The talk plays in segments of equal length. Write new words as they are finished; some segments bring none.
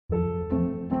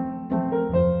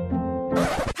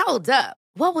Hold up.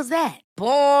 What was that?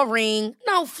 Boring.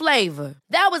 No flavor.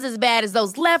 That was as bad as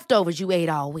those leftovers you ate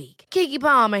all week. Keke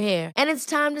Palmer here, and it's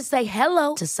time to say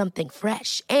hello to something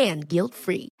fresh and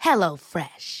guilt-free. Hello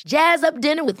Fresh. Jazz up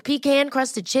dinner with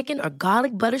pecan-crusted chicken or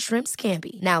garlic butter shrimp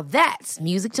scampi. Now that's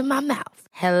music to my mouth.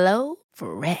 Hello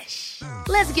Fresh.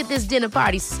 Let's get this dinner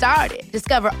party started.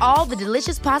 Discover all the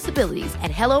delicious possibilities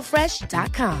at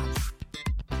hellofresh.com.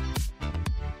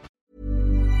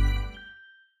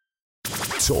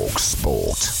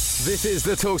 talkSPORT. This is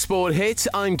the talkSPORT hit.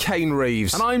 I'm Kane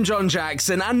Reeves. And I'm John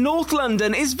Jackson. And North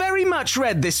London is very much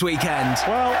red this weekend.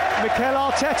 Well, Mikel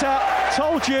Arteta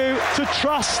told you to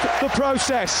trust the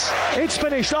process. It's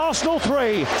finished. Arsenal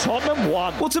 3, Tottenham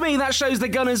 1. Well, to me, that shows the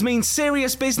Gunners mean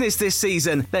serious business this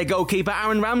season. Their goalkeeper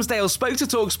Aaron Ramsdale spoke to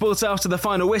talkSPORT after the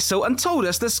final whistle and told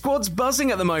us the squad's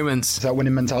buzzing at the moment. It's that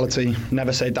winning mentality,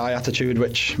 never say die attitude,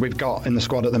 which we've got in the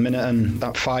squad at the minute, and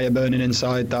that fire burning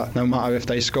inside that no matter if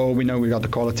they score, we know we've got the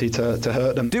quality to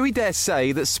hurt them. Do we dare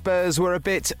say that Spurs were a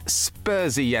bit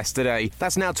Spursy yesterday?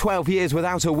 That's now 12 years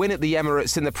without a win at the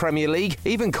Emirates in the Premier League.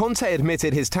 Even Conte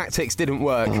admitted his tactics didn't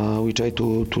work. We try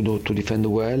to defend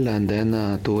well and then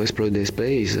to exploit the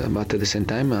space, but at the same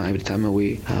time, every time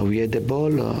we had the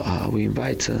ball, we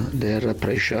invite their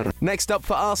pressure. Next up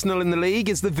for Arsenal in the league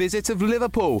is the visit of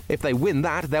Liverpool. If they win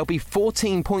that, they'll be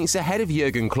 14 points ahead of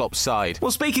Jurgen Klopp's side.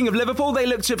 Well, speaking of Liverpool, they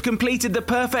look to have completed the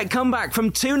perfect comeback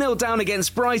from 2-0 down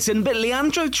against Brighton, but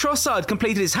Leandro Trossard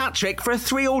completed his hat-trick for a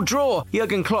 3-3 draw.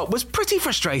 Jurgen Klopp was pretty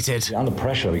frustrated. Under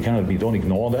pressure, we don't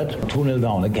ignore that. 2-0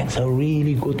 down against a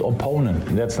really good opponent.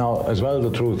 And that's now as well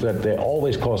the truth that they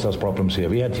always cause us problems here.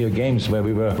 We had here games where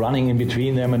we were running in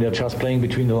between them and they're just playing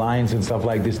between the lines and stuff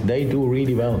like this. They do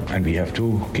really well and we have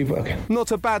to keep working.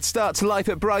 Not a bad start to life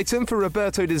at Brighton for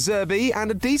Roberto De Zerbi,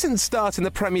 and a decent start in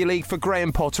the Premier League for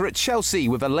Graham Potter at Chelsea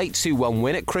with a late 2-1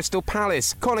 win at Crystal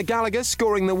Palace. Conor Gallagher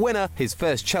scoring the winner, his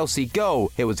first Chelsea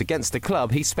goal. It was against the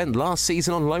club he spent last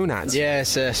season on loan at. Yeah,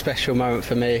 it's a special moment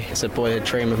for me. It's a boyhood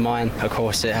dream of mine. Of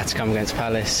course, it had to come against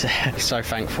Palace. So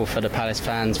thankful for the Palace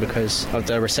fans because of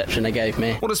the reception they gave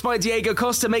me. Well, despite Diego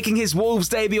Costa making his Wolves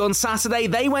debut on Saturday,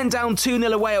 they went down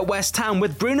 2-0 away at West Ham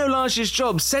with Bruno Lage's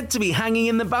job said to be hanging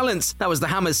in the balance. That was the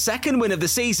Hammers' second win of the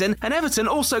season, and Everton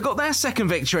also got their second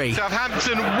victory.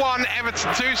 Southampton 1,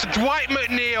 Everton 2. So Dwight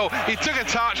McNeil, he took a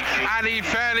touch and he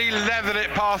fairly leathered it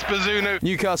past Bazunu.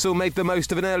 Newcastle made the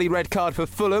most of an early red card for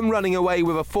Fulham, running away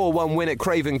with a 4-1 win at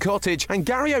Craven Cottage, and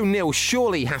Gary O'Neill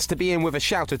surely has to be in with a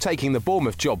shout of taking the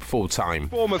Bournemouth job full-time.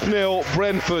 Bournemouth 0,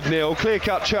 Brentford 0.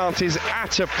 Clear-cut chances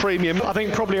at a premium. I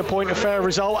think probably a point of fair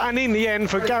result, and in the end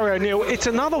for Gary O'Neill, it's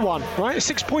another one, right?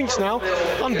 6 points now,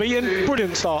 unbeaten,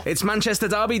 brilliant start. It's Manchester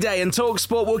Derby Day, and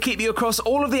talkSPORT will keep you across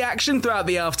all of the action throughout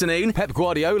the afternoon. Pep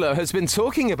Guardiola has been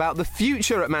talking about the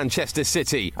future at Manchester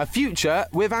City, a future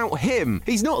without him.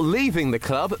 He's not leaving the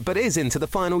club, but is into the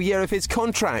final year of his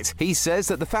contract. He says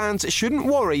that the fans shouldn't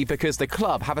worry because the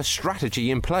club have a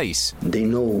strategy in place. They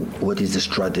know what is the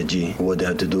strategy, what they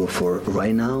have to do for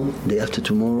right now, day after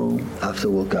tomorrow, after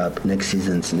World Cup, next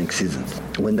season.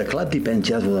 When the club depends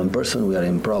just on one person, we are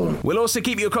in problem. We'll also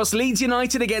keep you across Leeds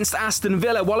United against Aston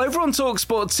Villa, while over on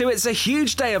talkSPORT 2, it's a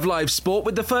huge day of live sport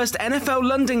with the first NFL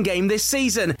London game this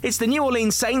season. It's the New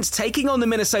Orleans Saints taking on the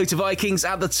Minnesota Vikings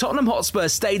at the Tottenham Hotspur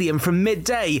Stadium from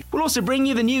midday. We'll also bring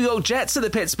you the New York Jets at the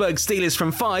Pittsburgh Steelers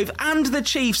from 5 and the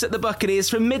Chiefs at the Buccaneers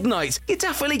from midnight. You're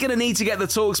definitely going to need to get the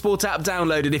talkSPORT app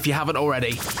downloaded if you haven't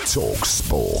already.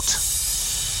 talkSPORT.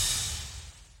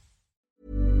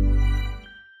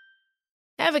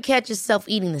 Ever catch yourself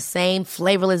eating the same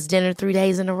flavorless dinner 3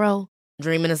 days in a row?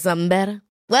 Dreaming of something better?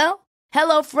 Well,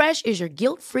 HelloFresh is your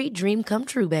guilt-free dream come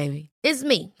true, baby. It's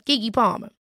me, Keke Palmer.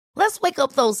 Let's wake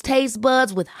up those taste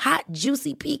buds with hot,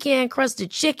 juicy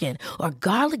pecan-crusted chicken or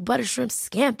garlic butter shrimp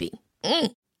scampi.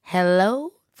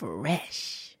 Hello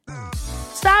Fresh.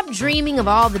 Stop dreaming of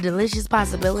all the delicious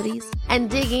possibilities and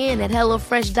dig in at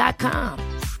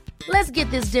HelloFresh.com. Let's get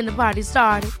this dinner party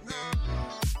started.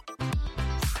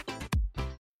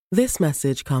 This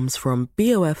message comes from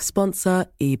BOF sponsor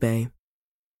eBay.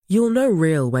 You'll know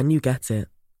real when you get it.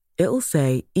 It'll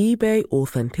say eBay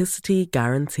Authenticity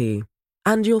Guarantee.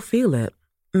 And you'll feel it.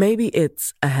 Maybe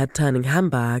it's a head-turning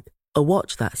handbag, a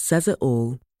watch that says it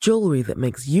all, jewelry that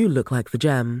makes you look like the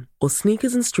gem, or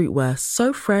sneakers and streetwear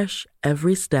so fresh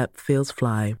every step feels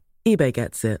fly. eBay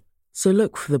gets it. So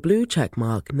look for the blue check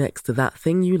mark next to that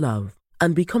thing you love.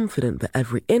 And be confident that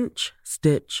every inch,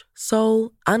 stitch,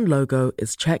 sole, and logo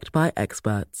is checked by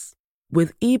experts.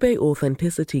 With eBay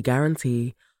Authenticity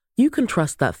Guarantee, you can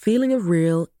trust that feeling of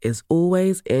real is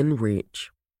always in reach.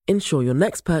 Ensure your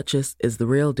next purchase is the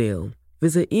real deal.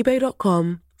 Visit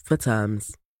eBay.com for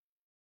terms.